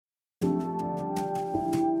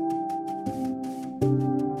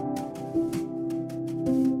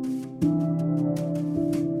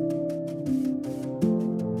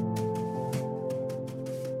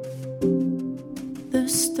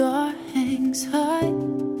babies high,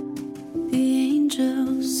 the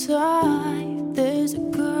angels sigh. There's a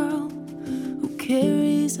girl who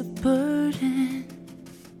carries a burden.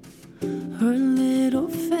 Her little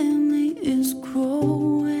family is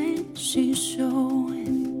growing, she's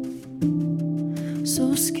showing.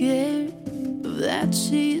 So scared of that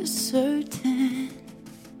she is certain.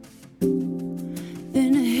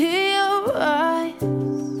 Then he arrives,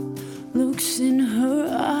 looks in her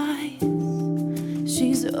eyes.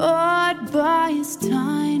 She's awed by his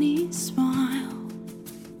tiny smile.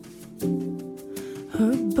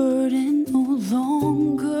 Her burden no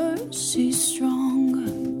longer, she's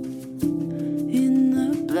stronger in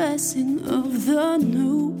the blessing of the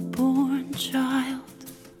newborn child.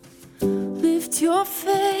 Lift your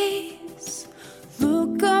face,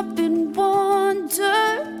 look up in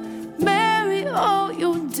wonder. Mary, all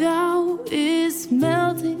your doubt is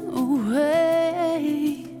melting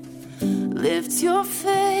away. Lift your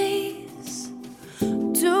face,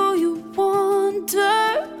 do you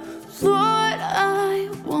wonder? Lord, I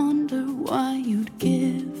wonder why you'd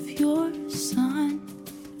give your son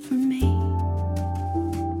for me.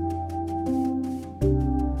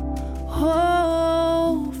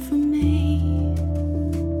 Oh, for me.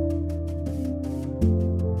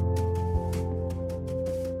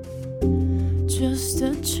 Just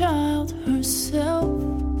a child herself,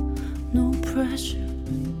 no pressure.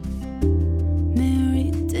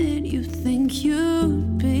 Mary, did you think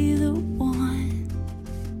you'd be the one?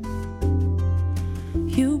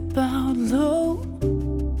 You bowed low,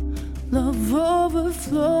 love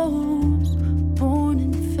overflows, born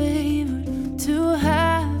and favored to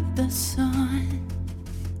have the Son.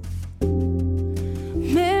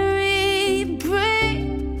 Mary,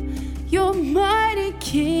 bring your mighty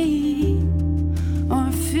King,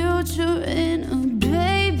 our future in a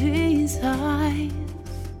baby's eyes.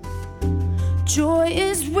 Joy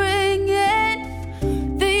is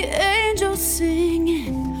ringing, the angels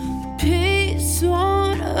singing, peace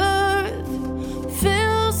on earth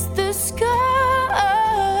fills the skies.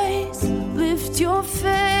 Lift your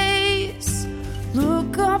face,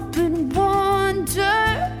 look up and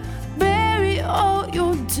wonder. Mary, all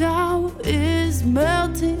your doubt is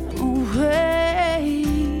melting away.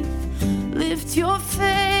 Lift your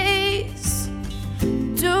face,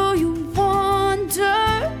 do you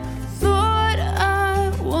wonder? Lord, I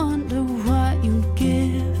wonder why you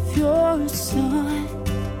give your son.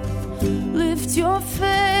 Lift your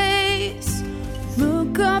face,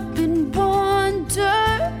 look up and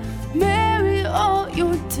wonder. Mary, all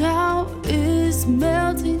your doubt is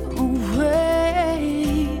melting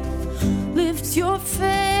away. Lift your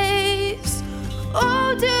face,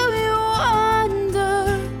 oh, do you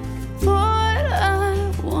wonder? Lord,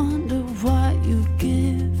 I wonder why you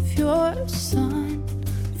give your son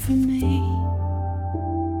for me.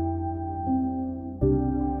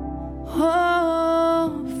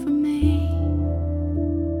 Oh, for me.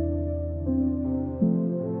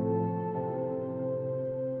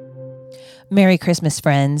 Merry Christmas,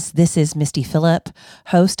 friends. This is Misty Phillip,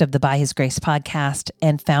 host of the By His Grace podcast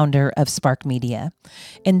and founder of Spark Media.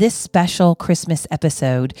 In this special Christmas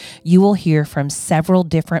episode, you will hear from several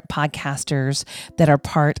different podcasters that are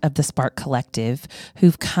part of the Spark Collective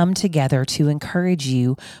who've come together to encourage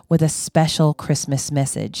you with a special Christmas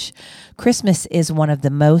message. Christmas is one of the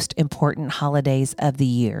most important holidays of the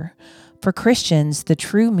year. For Christians, the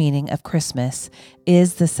true meaning of Christmas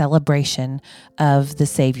is the celebration of the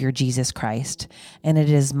Savior Jesus Christ. And it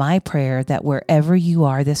is my prayer that wherever you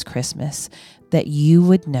are this Christmas, that you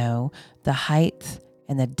would know the height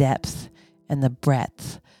and the depth and the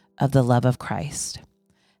breadth of the love of Christ.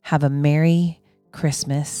 Have a Merry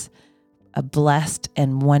Christmas, a blessed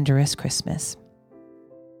and wondrous Christmas.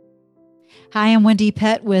 Hi, I'm Wendy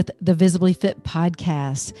Pett with the Visibly Fit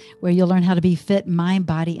podcast, where you'll learn how to be fit mind,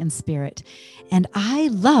 body, and spirit. And I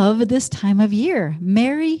love this time of year.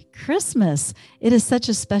 Merry Christmas. It is such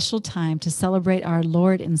a special time to celebrate our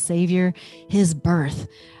Lord and Savior, his birth.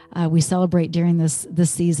 We celebrate during this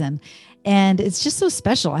season. And it's just so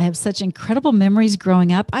special. I have such incredible memories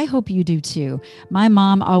growing up. I hope you do too. My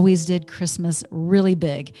mom always did Christmas really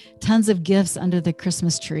big, tons of gifts under the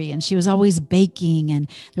Christmas tree. And she was always baking, and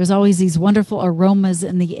there was always these wonderful aromas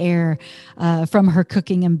in the air from her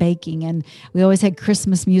cooking and baking. And we always had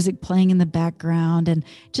Christmas music playing in the background, and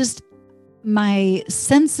just my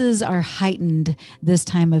senses are heightened this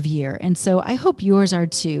time of year. And so I hope yours are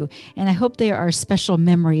too. And I hope there are special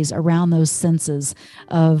memories around those senses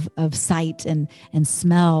of sight and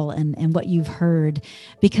smell and what you've heard,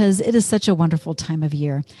 because it is such a wonderful time of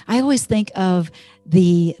year. I always think of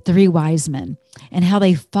the three wise men and how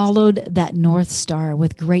they followed that North Star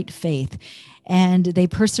with great faith. and they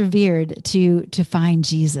persevered to find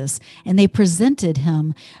Jesus, and they presented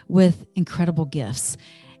him with incredible gifts.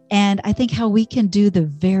 And I think how we can do the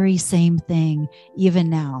very same thing even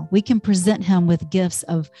now. We can present him with gifts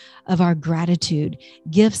of our gratitude,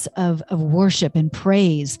 gifts of worship and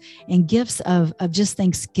praise, and gifts of just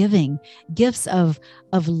thanksgiving, gifts of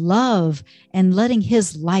love, and letting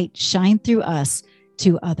his light shine through us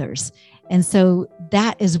to others. And so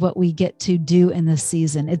that is what we get to do in this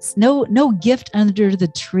season. It's no gift under the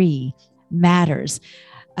tree matters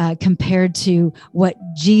compared to what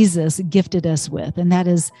Jesus gifted us with, and that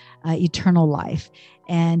is eternal life.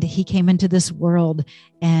 And he came into this world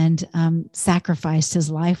and sacrificed his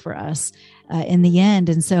life for us in the end.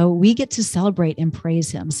 And so we get to celebrate and praise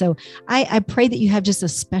him. So I pray that you have just a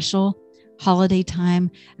special holiday time,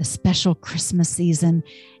 a special Christmas season,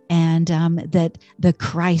 and that the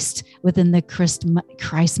Christ within the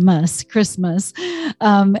Christmas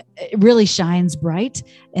really shines bright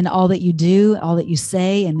in all that you do, all that you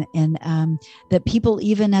say, and that people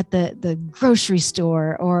even at the grocery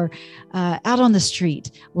store or out on the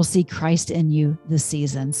street will see Christ in you this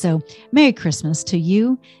season. So Merry Christmas to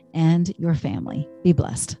you and your family. Be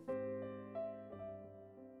blessed.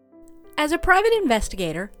 As a private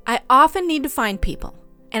investigator, I often need to find people.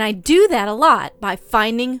 And I do that a lot by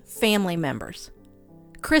finding family members.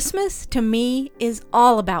 Christmas, to me, is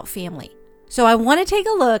all about family. So I want to take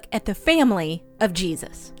a look at the family of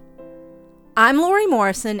Jesus. I'm Lori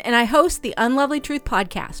Morrison, and I host the Unlovely Truth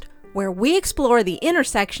podcast, where we explore the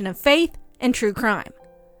intersection of faith and true crime.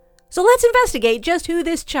 So let's investigate just who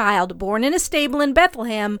this child, born in a stable in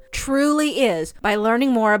Bethlehem, truly is by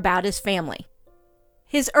learning more about his family.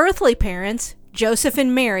 His earthly parents, Joseph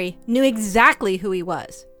and Mary, knew exactly who he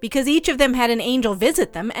was because each of them had an angel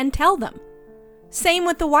visit them and tell them. Same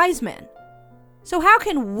with the wise men. So how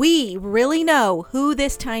can we really know who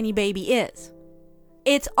this tiny baby is?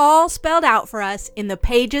 It's all spelled out for us in the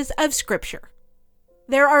pages of Scripture.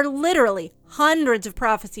 There are literally hundreds of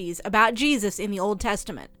prophecies about Jesus in the Old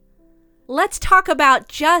Testament. Let's talk about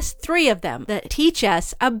just 3 of them that teach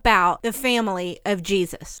us about the family of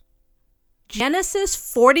Jesus. Genesis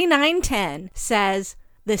 49:10 says,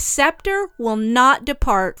 "The scepter will not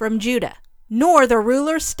depart from Judah, nor the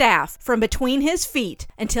ruler's staff from between his feet,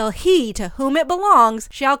 until he to whom it belongs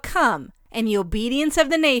shall come, and the obedience of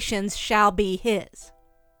the nations shall be his."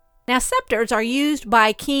 Now, scepters are used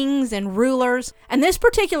by kings and rulers, and this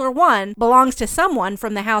particular one belongs to someone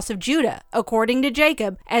from the house of Judah, according to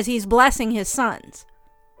Jacob, as he's blessing his sons.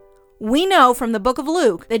 We know from the book of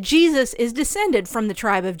Luke that Jesus is descended from the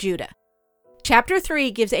tribe of Judah. Chapter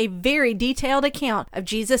 3 gives a very detailed account of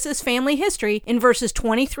Jesus' family history in verses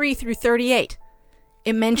 23 through 38.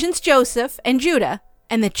 It mentions Joseph and Judah,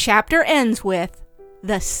 and the chapter ends with,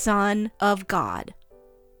 "the Son of God."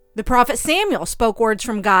 The prophet Samuel spoke words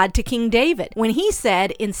from God to King David when he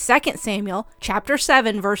said in 2 Samuel chapter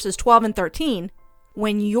 7 verses 12 and 13,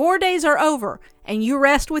 "When your days are over and you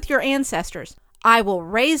rest with your ancestors, I will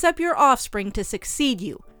raise up your offspring to succeed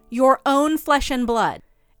you, your own flesh and blood,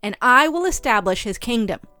 and I will establish his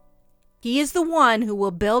kingdom. He is the one who will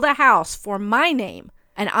build a house for my name,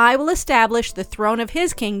 and I will establish the throne of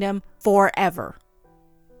his kingdom forever."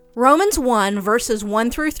 Romans 1 verses 1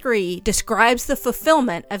 through 3 describes the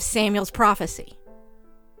fulfillment of Samuel's prophecy.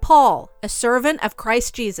 Paul, a servant of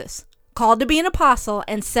Christ Jesus, called to be an apostle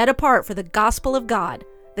and set apart for the gospel of God,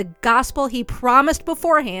 the gospel he promised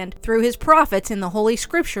beforehand through his prophets in the Holy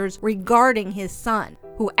Scriptures regarding his son,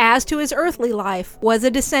 who as to his earthly life was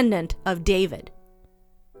a descendant of David.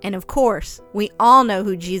 And of course, we all know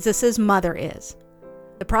who Jesus' mother is.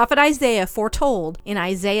 The prophet Isaiah foretold in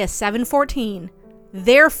Isaiah 7:14,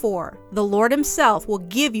 "Therefore the Lord himself will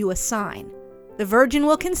give you a sign. The virgin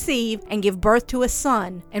will conceive and give birth to a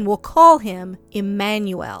son, and will call him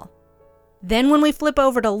Emmanuel." Then when we flip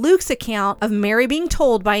over to Luke's account of Mary being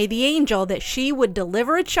told by the angel that she would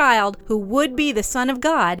deliver a child who would be the Son of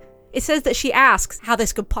God, it says that she asks how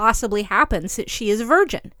this could possibly happen since she is a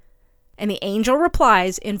virgin. And the angel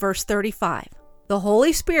replies in verse 35, "The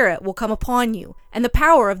Holy Spirit will come upon you, and the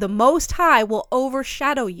power of the Most High will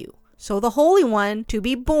overshadow you. So the Holy One to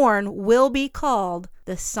be born will be called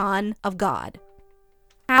the Son of God."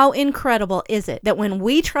 How incredible is it that when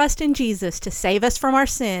we trust in Jesus to save us from our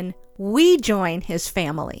sin, we join his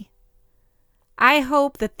family? I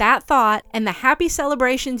hope that thought and the happy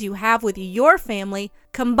celebrations you have with your family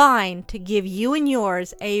combine to give you and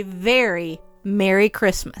yours a very Merry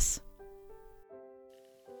Christmas.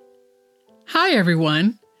 Hi,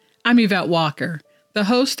 everyone. I'm Yvette Walker, the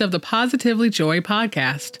host of the Positively Joy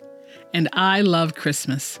podcast, and I love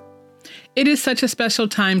Christmas. It is such a special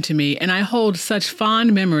time to me, and I hold such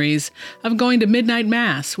fond memories of going to midnight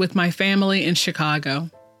mass with my family in Chicago.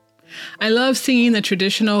 I love singing the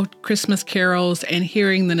traditional Christmas carols and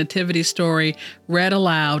hearing the nativity story read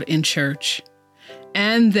aloud in church.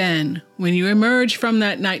 And then, when you emerge from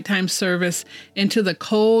that nighttime service into the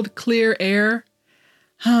cold, clear air,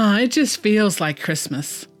 it just feels like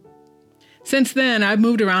Christmas. Since then, I've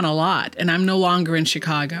moved around a lot, and I'm no longer in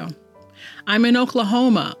Chicago. I'm in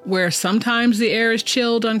Oklahoma, where sometimes the air is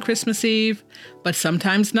chilled on Christmas Eve, but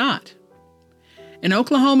sometimes not. In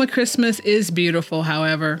Oklahoma, Christmas is beautiful,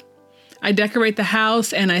 however. I decorate the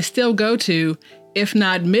house, and I still go to, if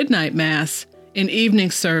not midnight mass, an evening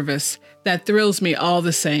service that thrills me all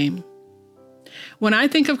the same. When I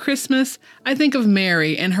think of Christmas, I think of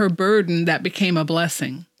Mary and her burden that became a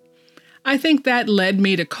blessing. I think that led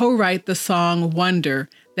me to co-write the song Wonder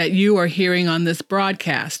that you are hearing on this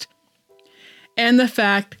broadcast, and the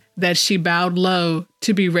fact that she bowed low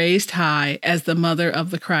to be raised high as the mother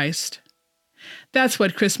of the Christ. That's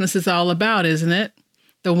what Christmas is all about, isn't it?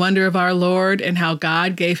 The wonder of our Lord and how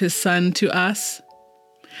God gave his Son to us.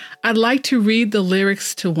 I'd like to read the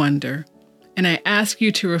lyrics to Wonder, and I ask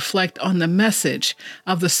you to reflect on the message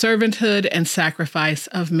of the servanthood and sacrifice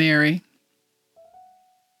of Mary.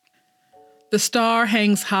 The star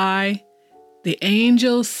hangs high, the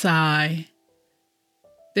angels sigh.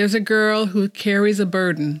 There's a girl who carries a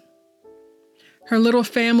burden. Her little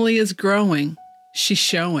family is growing, she's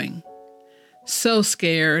showing. So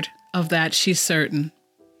scared of that she's certain.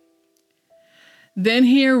 Then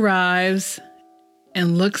he arrives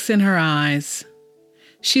and looks in her eyes.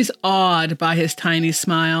 She's awed by his tiny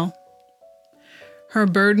smile. Her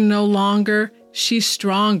burden no longer, she's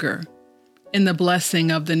stronger in the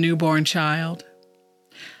blessing of the newborn child.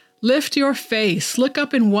 Lift your face, look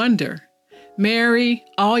up in wonder. Mary,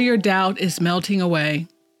 all your doubt is melting away.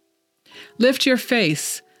 Lift your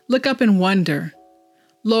face, look up in wonder.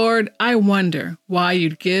 Lord, I wonder why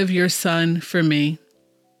you'd give your Son for me.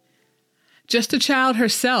 Just a child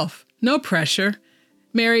herself, no pressure.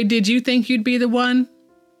 Mary, did you think you'd be the one?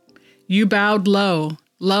 You bowed low,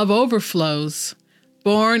 love overflows,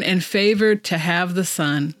 born and favored to have the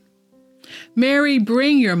Son. Mary,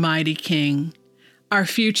 bring your mighty King, our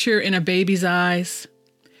future in a baby's eyes.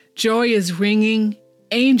 Joy is ringing,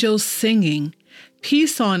 angels singing,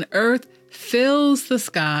 peace on earth fills the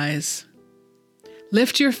skies.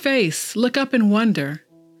 Lift your face, look up in wonder.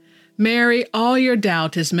 Mary, all your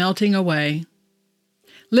doubt is melting away.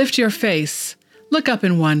 Lift your face, look up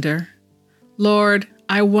in wonder. Lord,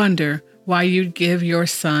 I wonder why you'd give your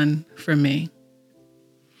Son for me.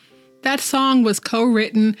 That song was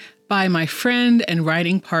co-written by my friend and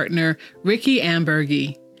writing partner, Ricky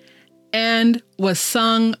Ambergy, and was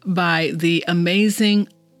sung by the amazing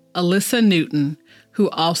Alyssa Newton, who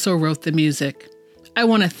also wrote the music. I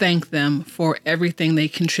want to thank them for everything they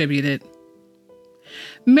contributed.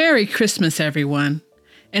 Merry Christmas, everyone,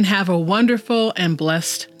 and have a wonderful and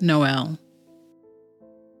blessed Noel.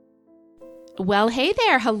 Well, hey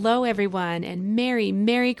there. Hello, everyone, and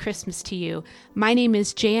Merry Christmas to you. My name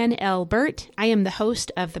is Jan L. Burt. I am the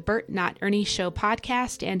host of the Burt Not Ernie Show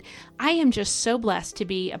podcast, and I am just so blessed to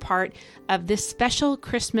be a part of this special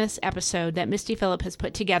Christmas episode that Misty Phillip has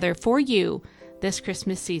put together for you this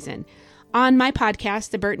Christmas season. On my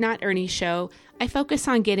podcast, the Burt Not Ernie Show, I focus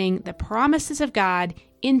on getting the promises of God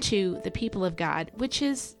into the people of God, which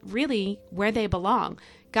is really where they belong.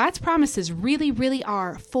 God's promises really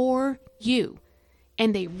are for you,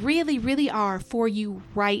 and they really are for you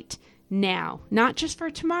right now, not just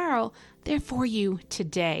for tomorrow. They're for you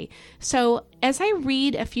today. So as I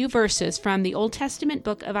read a few verses from the Old Testament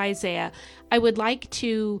book of Isaiah, I would like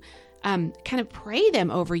to kind of pray them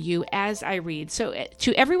over you as I read. So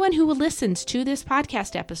to everyone who listens to this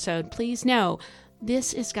podcast episode, please know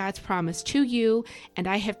this is God's promise to you, and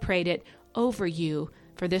I have prayed it over you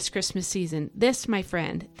for this Christmas season. This, my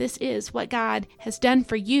friend, this is what God has done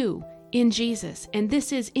for you in Jesus, and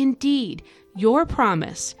this is indeed your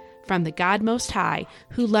promise from the God Most High,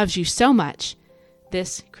 who loves you so much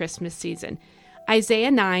this Christmas season.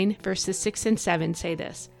 Isaiah 9, verses 6 and 7 say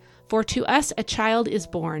this: "For to us a child is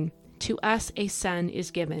born, to us a son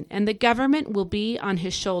is given, and the government will be on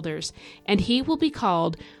his shoulders, and he will be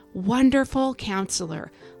called Wonderful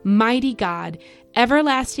Counselor, Mighty God,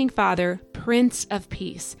 Everlasting Father, Prince of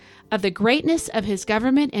Peace. Of the greatness of his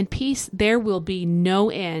government and peace there will be no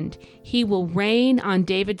end. He will reign on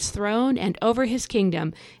David's throne and over his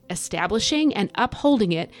kingdom, establishing and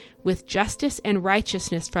upholding it with justice and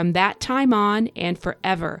righteousness from that time on and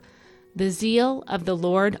forever. The zeal of the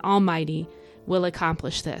Lord Almighty will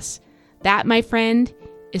accomplish this." That, my friend,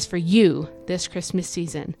 is for you this Christmas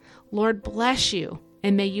season. Lord bless you,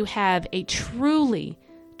 and may you have a truly,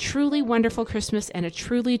 truly wonderful Christmas and a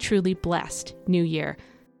truly, truly blessed New Year.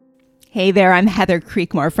 Hey there, I'm Heather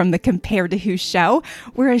Creekmore from the Compare to Who show.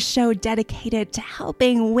 We're a show dedicated to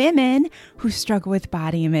helping women who struggle with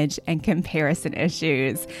body image and comparison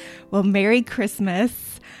issues. Well, Merry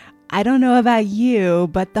Christmas. I don't know about you,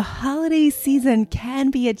 but the holiday season can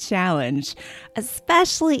be a challenge,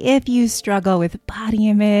 especially if you struggle with body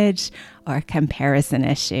image or comparison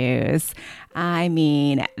issues. I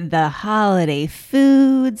mean, the holiday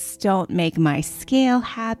foods don't make my scale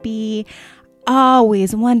happy.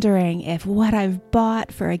 Always wondering if what I've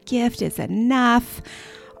bought for a gift is enough.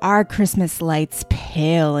 Our Christmas lights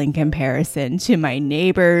pale in comparison to my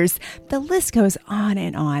neighbors. The list goes on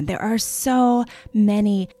and on. There are so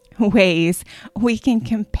many ways we can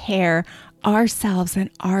compare ourselves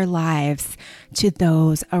and our lives to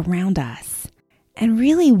those around us. And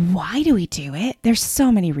really, why do we do it? There's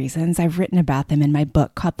so many reasons. I've written about them in my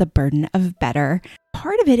book called The Burden of Better.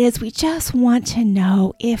 Part of it is we just want to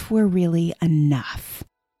know if we're really enough.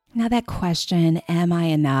 Now that question, am I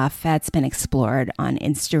enough, that's been explored on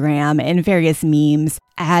Instagram and various memes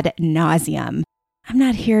ad nauseum. I'm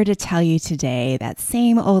not here to tell you today that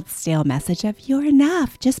same old stale message of you're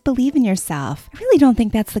enough, just believe in yourself. I really don't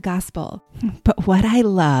think that's the gospel. But what I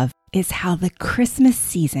love is how the Christmas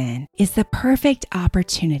season is the perfect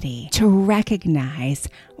opportunity to recognize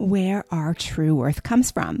where our true worth comes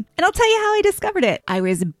from. And I'll tell you how I discovered it. I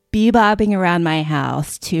was bebopping around my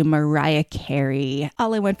house to Mariah Carey,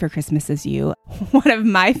 All I Want for Christmas Is You, one of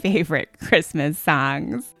my favorite Christmas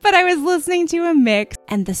songs. But I was listening to a mix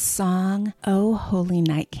and the song Oh Holy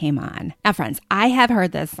Night came on. Now friends, I have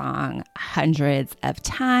heard this song hundreds of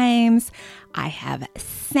times. I have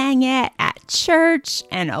sang it at church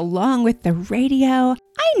and along with the radio.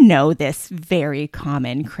 I know this very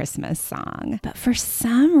common Christmas song, but for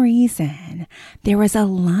some reason, there was a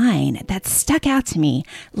line that stuck out to me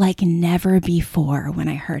like never before when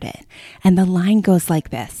I heard it. And the line goes like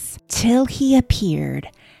this: till he appeared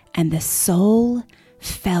and the soul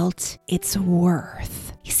felt its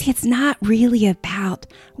worth. You see, it's not really about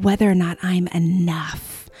whether or not I'm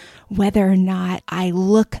enough, whether or not I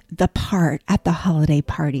look the part at the holiday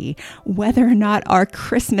party, whether or not our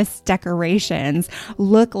Christmas decorations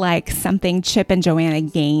look like something Chip and Joanna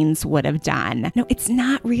Gaines would have done. No, it's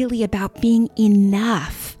not really about being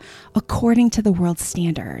enough according to the world's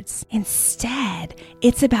standards. Instead,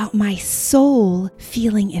 it's about my soul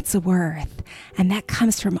feeling its worth. And that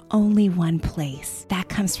comes from only one place. That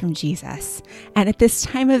comes from Jesus. And at this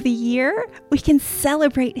time of the year, we can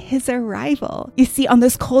celebrate his arrival. You see, on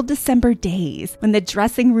those cold December days, when the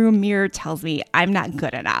dressing room mirror tells me I'm not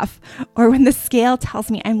good enough, or when the scale tells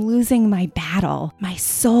me I'm losing my battle, my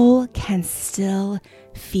soul can still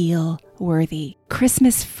feel worthy.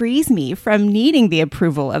 Christmas frees me from needing the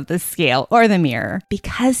approval of the scale or the mirror.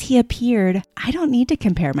 Because he appeared, I don't need to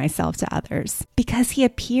compare myself to others. Because he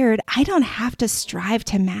appeared, I don't have to strive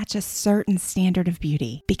to match a certain standard of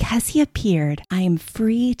beauty. Because he appeared, I am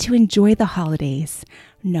free to enjoy the holidays,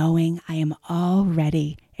 knowing I am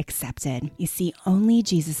already accepted. You see, only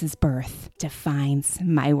Jesus' birth defines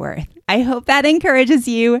my worth. I hope that encourages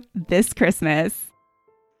you this Christmas.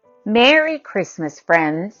 Merry Christmas,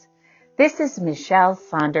 friends. This is Michelle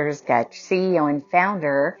Saunders Gutch, CEO and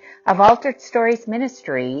founder of Altered Stories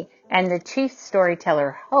Ministry and the chief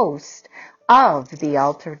storyteller host of the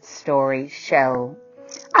Altered Story Show.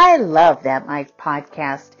 I love that my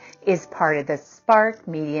podcast is part of the Spark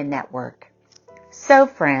Media Network. So,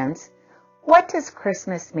 friends, what does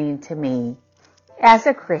Christmas mean to me? As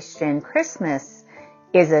a Christian, Christmas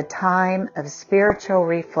is a time of spiritual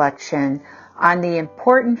reflection on the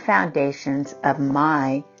important foundations of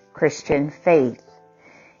my Christian faith.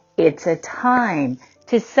 It's a time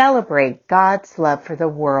to celebrate God's love for the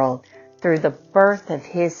world through the birth of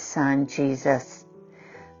his son, Jesus.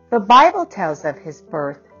 The Bible tells of his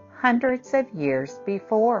birth hundreds of years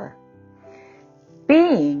before.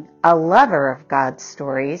 Being a lover of God's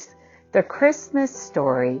stories, the Christmas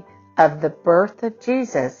story of the birth of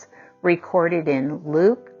Jesus recorded in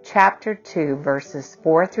Luke chapter 2, verses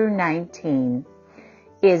 4 through 19,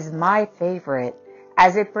 is my favorite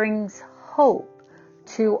as it brings hope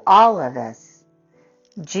to all of us.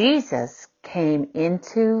 Jesus came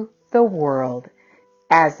into the world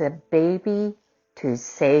as a baby to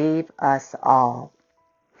save us all.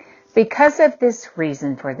 Because of this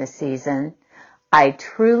reason for the season, I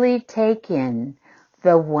truly take in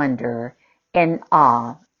the wonder and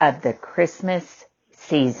awe of the Christmas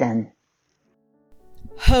season.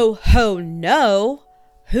 Ho, ho, no!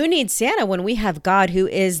 Who needs Santa when we have God, who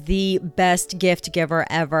is the best gift giver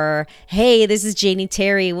ever? Hey, this is Janie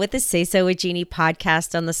Terry with the Say So with Jeannie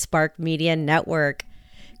podcast on the Spark Media Network.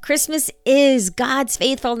 Christmas is God's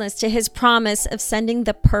faithfulness to his promise of sending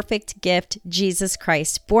the perfect gift, Jesus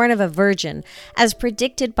Christ, born of a virgin, as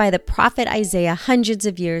predicted by the prophet Isaiah hundreds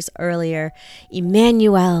of years earlier.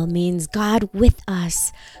 Emmanuel means God with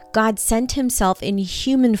us. God sent himself in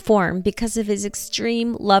human form because of his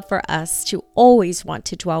extreme love for us to always want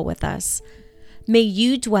to dwell with us. May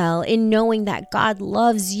you dwell in knowing that God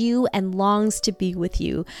loves you and longs to be with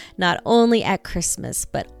you, not only at Christmas,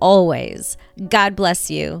 but always. God bless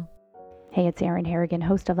you. Hey, it's Erin Harrigan,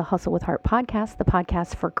 host of the Hustle with Heart podcast, the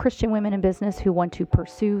podcast for Christian women in business who want to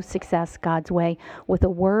pursue success God's way, with a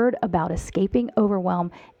word about escaping overwhelm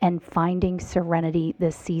and finding serenity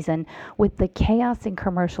this season. With the chaos and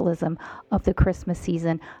commercialism of the Christmas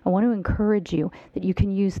season, I want to encourage you that you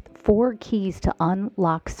can use 4 keys to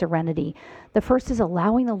unlock serenity. The first is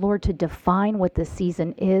allowing the Lord to define what the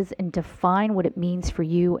season is and define what it means for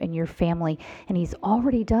you and your family. And he's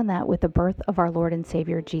already done that with the birth of our Lord and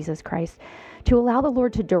Savior, Jesus Christ. To allow the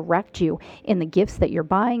Lord to direct you in the gifts that you're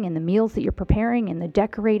buying, in the meals that you're preparing, in the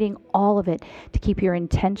decorating, all of it, to keep your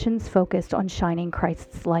intentions focused on shining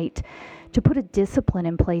Christ's light. To put a discipline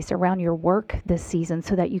in place around your work this season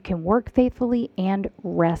so that you can work faithfully and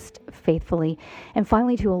rest faithfully. And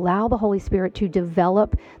finally, to allow the Holy Spirit to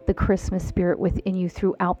develop the Christmas spirit within you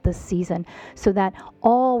throughout this season so that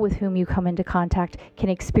all with whom you come into contact can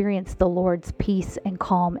experience the Lord's peace and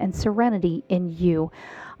calm and serenity in you.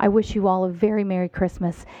 I wish you all a very Merry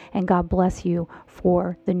Christmas, and God bless you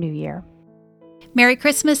for the new year. Merry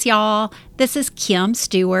Christmas, y'all. This is Kim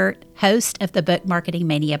Stewart, host of the Book Marketing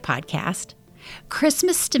Mania podcast.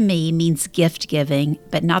 Christmas to me means gift giving,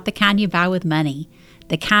 but not the kind you buy with money,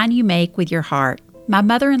 the kind you make with your heart. My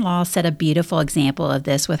mother-in-law set a beautiful example of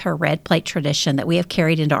this with her red plate tradition that we have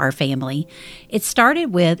carried into our family. It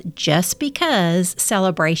started with just because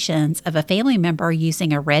celebrations of a family member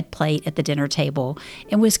using a red plate at the dinner table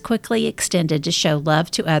and was quickly extended to show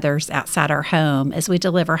love to others outside our home as we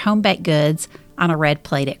deliver home-baked goods on a red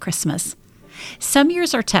plate at Christmas. Some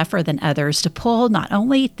years are tougher than others to pull not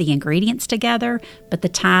only the ingredients together, but the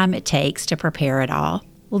time it takes to prepare it all.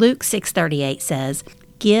 Luke 6:38 says,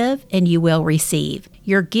 "Give and you will receive.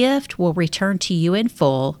 Your gift will return to you in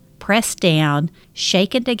full, pressed down,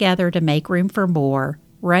 shaken together to make room for more,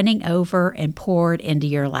 running over and poured into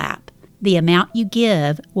your lap." The amount you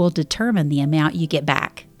give will determine the amount you get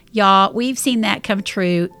back. Y'all, we've seen that come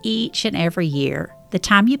true each and every year. The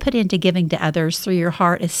time you put into giving to others through your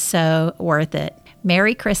heart is so worth it.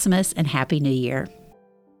 Merry Christmas and Happy New Year.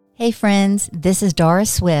 Hey friends, this is Doris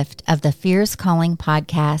Swift of the Fierce Calling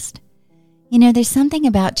podcast. You know, there's something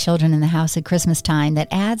about children in the house at Christmas time that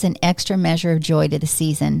adds an extra measure of joy to the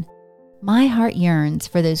season. My heart yearns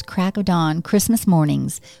for those crack of dawn Christmas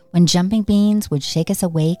mornings when jumping beans would shake us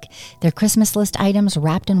awake, their Christmas list items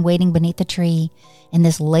wrapped and waiting beneath the tree, and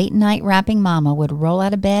this late night wrapping mama would roll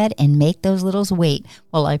out of bed and make those littles wait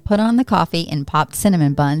while I put on the coffee and popped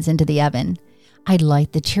cinnamon buns into the oven. I'd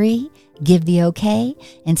light the tree, give the okay,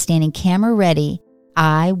 and standing camera ready,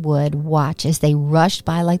 I would watch as they rushed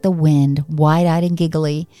by like the wind, wide-eyed and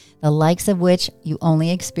giggly, the likes of which you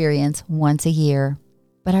only experience once a year.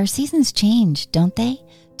 But our seasons change, don't they?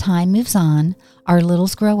 Time moves on, our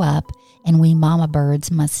littles grow up, and we mama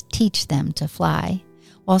birds must teach them to fly.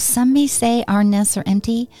 While some may say our nests are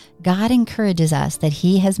empty, God encourages us that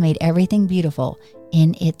he has made everything beautiful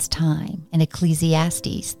in its time, in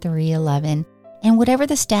Ecclesiastes 3:11. And whatever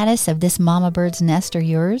the status of this mama bird's nest or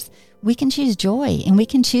yours, we can choose joy and we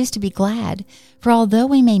can choose to be glad. For although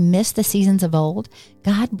we may miss the seasons of old,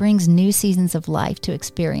 God brings new seasons of life to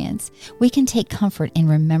experience. We can take comfort in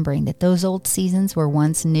remembering that those old seasons were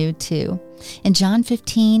once new too. In John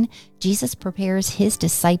 15, Jesus prepares his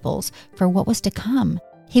disciples for what was to come.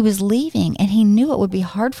 He was leaving and he knew it would be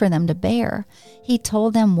hard for them to bear. He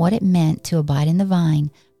told them what it meant to abide in the vine,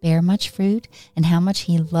 bear much fruit, and how much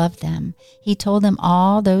he loved them. He told them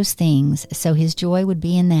all those things so his joy would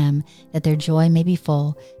be in them, that their joy may be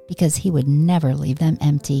full, because he would never leave them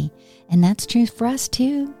empty. And that's true for us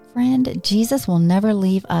too, friend. Jesus will never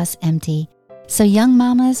leave us empty. So young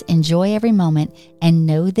mamas, enjoy every moment, and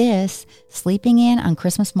know this, sleeping in on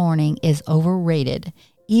Christmas morning is overrated,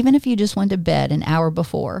 even if you just went to bed an hour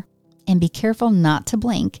before. And be careful not to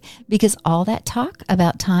blink, because all that talk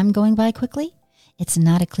about time going by quickly, it's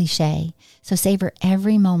not a cliche. So savor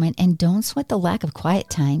every moment and don't sweat the lack of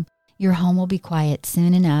quiet time. Your home will be quiet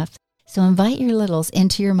soon enough. So invite your littles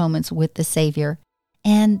into your moments with the Savior.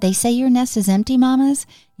 And they say your nest is empty, mamas.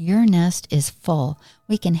 Your nest is full.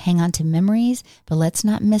 We can hang on to memories, but let's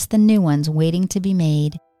not miss the new ones waiting to be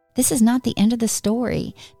made. This is not the end of the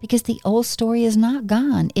story, because the old story is not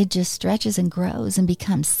gone. It just stretches and grows and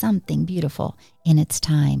becomes something beautiful in its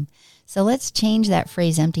time. So let's change that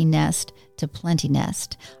phrase empty nest to plenty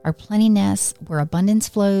nest. Our plenty nest where abundance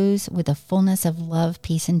flows with a fullness of love,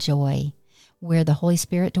 peace, and joy, where the Holy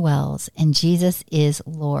Spirit dwells and Jesus is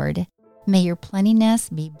Lord. May your plenty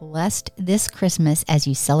nest be blessed this Christmas as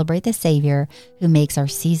you celebrate the Savior who makes our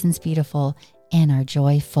seasons beautiful and our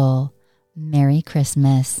joy full. Merry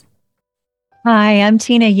Christmas. Hi, I'm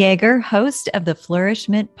Tina Yeager, host of the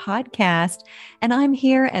Flourishment Podcast, and I'm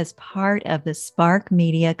here as part of the Spark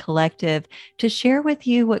Media Collective to share with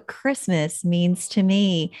you what Christmas means to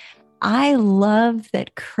me. I love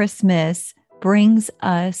that Christmas brings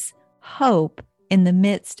us hope in the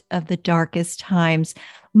midst of the darkest times.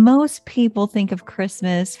 Most people think of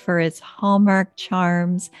Christmas for its Hallmark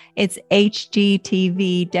charms, its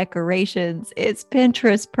HGTV decorations, its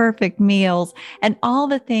Pinterest perfect meals, and all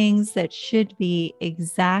the things that should be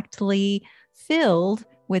exactly filled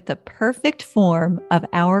with the perfect form of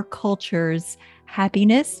our culture's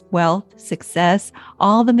happiness, wealth, success,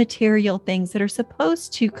 all the material things that are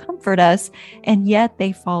supposed to comfort us, and yet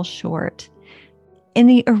they fall short. In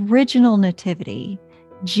the original nativity,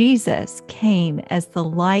 Jesus came as the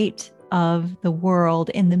light of the world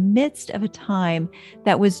in the midst of a time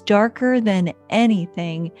that was darker than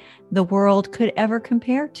anything the world could ever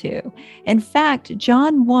compare to. In fact,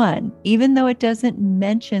 John 1, even though it doesn't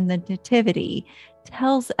mention the nativity,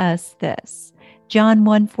 tells us this. John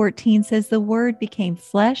 1:14 says, "The Word became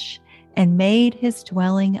flesh and made his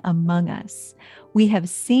dwelling among us. We have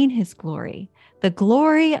seen his glory, the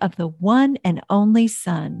glory of the one and only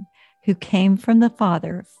Son, who came from the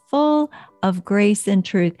Father, full of grace and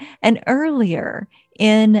truth." And earlier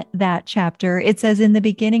in that chapter, it says, "In the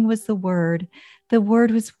beginning was the Word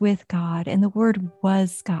was with God, and the Word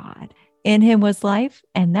was God. In him was life,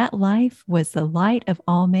 and that life was the light of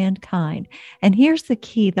all mankind." And here's the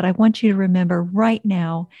key that I want you to remember right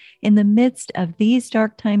now in the midst of these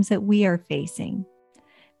dark times that we are facing.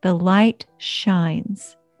 The light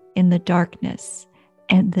shines in the darkness,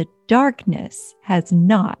 and the darkness has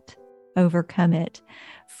not overcome it.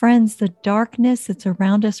 Friends, the darkness that's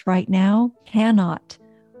around us right now cannot,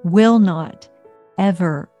 will not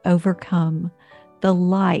ever overcome the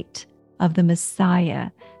light of the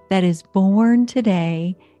Messiah that is born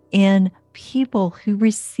today in people who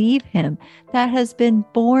receive him, that has been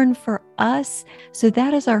born for us. So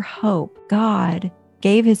that is our hope. God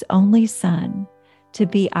gave his only Son to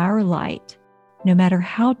be our light, no matter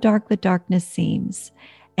how dark the darkness seems,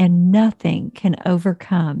 and nothing can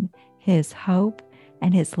overcome his hope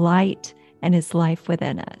and his light and his life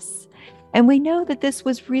within us. And we know that this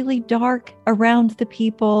was really dark around the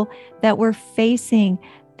people that were facing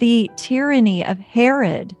the tyranny of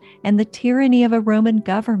Herod and the tyranny of a Roman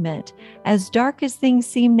government. As dark as things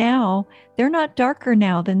seem now, they're not darker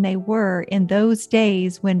now than they were in those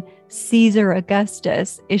days when Caesar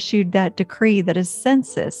Augustus issued that decree that a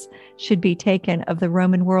census should be taken of the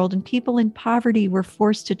Roman world, and people in poverty were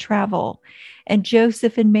forced to travel. And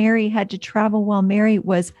Joseph and Mary had to travel while Mary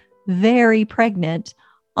was very pregnant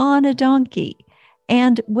on a donkey.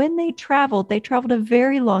 And when they traveled a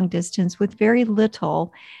very long distance with very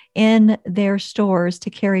little in their stores to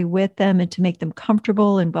carry with them and to make them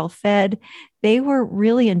comfortable and well fed. They were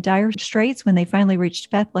really in dire straits when they finally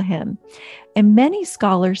reached Bethlehem. And many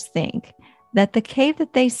scholars think that the cave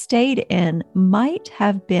that they stayed in might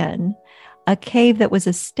have been a cave that was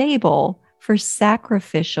a stable for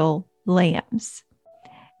sacrificial lambs.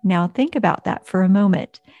 Now think about that for a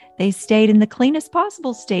moment. They stayed in the cleanest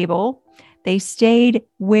possible stable. They stayed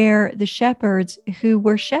where the shepherds, who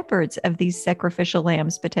were shepherds of these sacrificial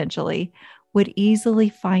lambs potentially, would easily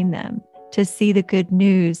find them to see the good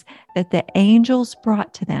news that the angels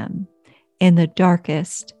brought to them in the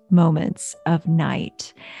darkest moments of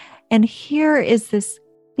night. And here is this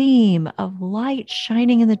theme of light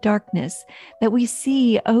shining in the darkness that we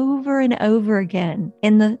see over and over again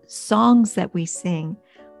in the songs that we sing,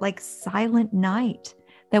 like Silent Night,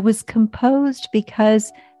 that was composed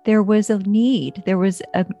because there was a need. There was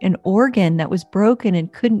an organ that was broken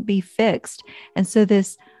and couldn't be fixed. And so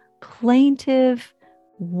this plaintive,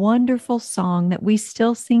 wonderful song that we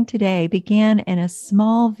still sing today began in a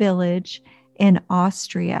small village in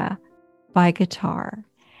Austria by guitar.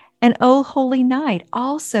 And O Holy Night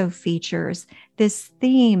also features this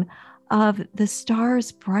theme of the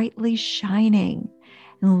stars brightly shining.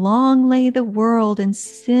 And long lay the world in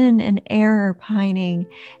sin and error pining,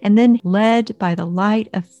 and then led by the light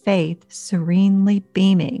of faith serenely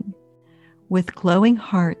beaming. With glowing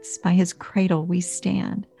hearts by his cradle we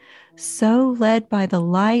stand, so led by the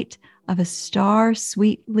light of a star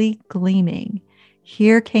sweetly gleaming.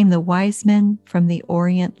 Here came the wise men from the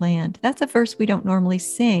Orient land. That's a verse we don't normally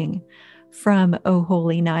sing from O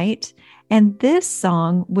Holy Night. And this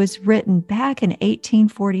song was written back in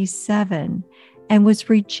 1847 and was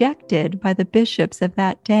rejected by the bishops of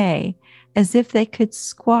that day, as if they could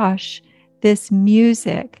squash this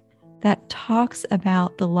music that talks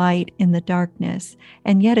about the light in the darkness.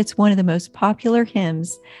 And yet it's one of the most popular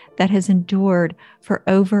hymns that has endured for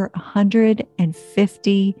over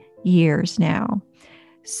 150 years now.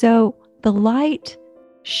 So the light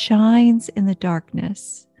shines in the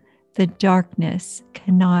darkness. The darkness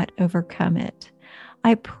cannot overcome it.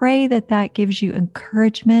 I pray that that gives you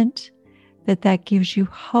encouragement, that gives you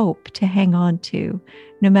hope to hang on to,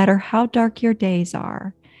 no matter how dark your days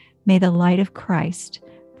are. May the light of Christ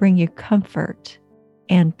bring you comfort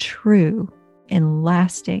and true and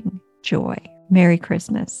lasting joy. Merry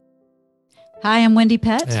Christmas. Hi, I'm Wendy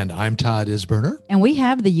Pett. And I'm Todd Isberner. And we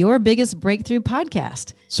have the Your Biggest Breakthrough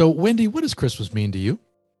podcast. So, Wendy, what does Christmas mean to you?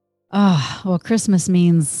 Well, Christmas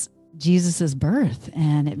means Jesus's birth,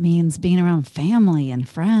 and it means being around family and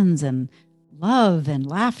friends and love and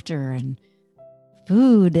laughter and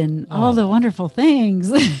food and all the wonderful things.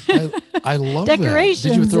 I love decorations. That.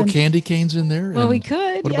 Did you throw candy canes in there? Well, we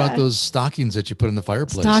could. What about those stockings that you put in the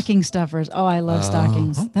fireplace? Stocking stuffers. Oh, I love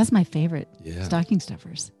stockings. That's my favorite. Yeah. Stocking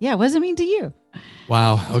stuffers. Yeah. What does it mean to you?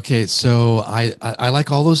 Wow. Okay. So I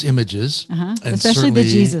like all those images. And especially the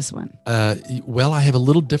Jesus one. Well, I have a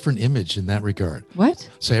little different image in that regard. What?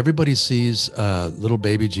 So everybody sees little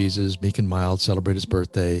baby Jesus, meek and mild, celebrate his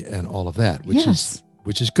birthday and all of that, which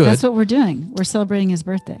is good. That's what we're doing. We're celebrating his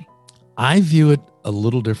birthday. I view it a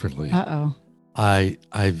little differently. Uh-oh. I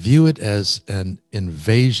view it as an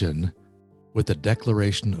invasion with a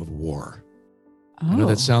declaration of war. I know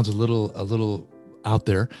that sounds a little out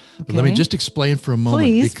there, but let me just explain for a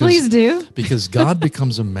moment. Please do. Because God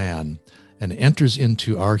becomes a man and enters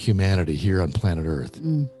into our humanity here on planet Earth.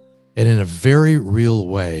 And in a very real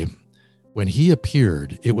way, when he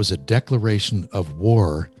appeared, it was a declaration of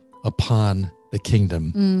war upon the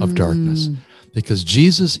kingdom of darkness, because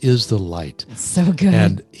Jesus is the light. It's so good.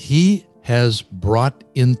 And he has brought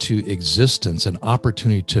into existence an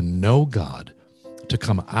opportunity to know God, to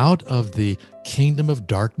come out of the kingdom of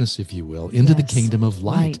darkness, if you will, into the kingdom of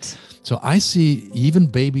light. So I see even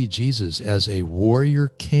baby Jesus as a warrior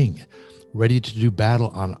king, ready to do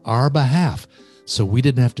battle on our behalf, so we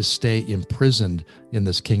didn't have to stay imprisoned in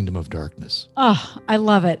this kingdom of darkness. Oh, I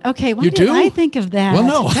love it. Okay, why did I think of that? Well,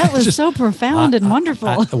 no. That was so profound and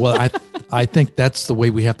wonderful. I think that's the way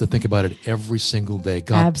we have to think about it every single day.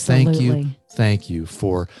 God, absolutely. Thank you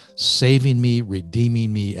for saving me,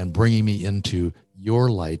 redeeming me, and bringing me into your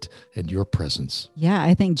light and your presence. Yeah,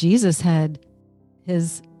 I think Jesus had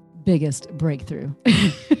his biggest breakthrough.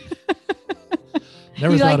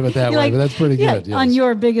 Never thought of it that way, but that's pretty good. Yes. On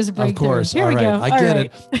your biggest breakthrough. Of course. Here we go. I get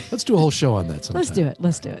it. Let's do a whole show on that sometime.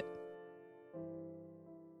 Let's do it.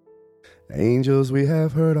 Angels we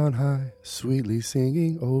have heard on high, sweetly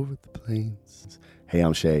singing over the plains. Hey,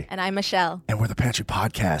 I'm Shay. And I'm Michelle. And we're the Pantry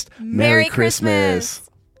Podcast. Merry Christmas.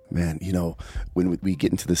 Man, when we get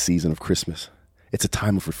into the season of Christmas, it's a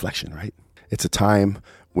time of reflection, right? It's a time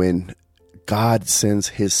when God sends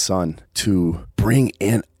his son to bring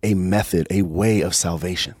in a method, a way of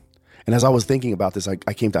salvation. And as I was thinking about this, I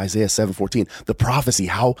came to Isaiah 7:14, the prophecy.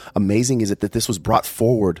 How amazing is it that this was brought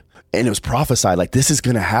forward and it was prophesied like this is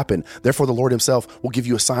going to happen. Therefore, the Lord himself will give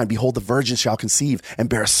you a sign. Behold, the virgin shall conceive and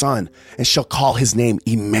bear a son and shall call his name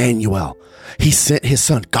Emmanuel. He sent his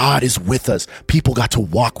son. God is with us. People got to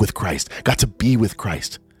walk with Christ, got to be with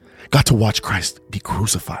Christ, got to watch Christ be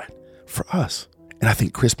crucified for us. And I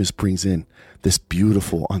think Christmas brings in this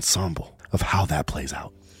beautiful ensemble of how that plays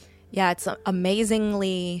out. Yeah, it's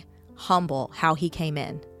amazingly humble how he came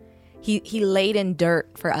in. He laid in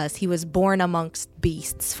dirt for us. He was born amongst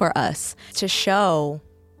beasts for us to show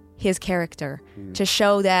his character, to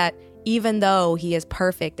show that even though he is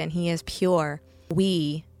perfect and he is pure,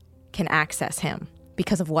 we can access him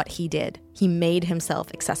because of what he did. He made himself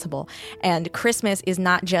accessible. And Christmas is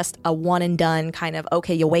not just a one and done kind of,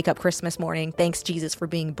 okay, you wake up Christmas morning, thanks Jesus for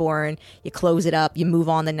being born, you close it up, you move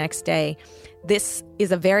on the next day. This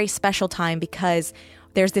is a very special time because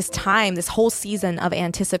there's this time, this whole season of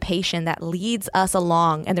anticipation that leads us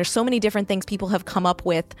along. And there's so many different things people have come up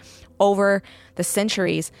with over the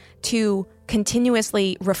centuries to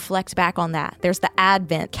continuously reflect back on that. There's the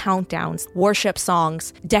Advent countdowns, worship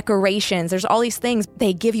songs, decorations. There's all these things.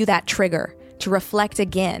 They give you that trigger to reflect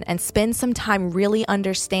again and spend some time really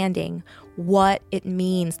understanding what it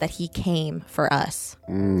means that he came for us.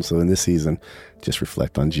 So in this season, just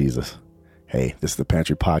reflect on Jesus. Hey, this is the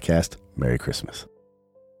Pantry Podcast. Merry Christmas.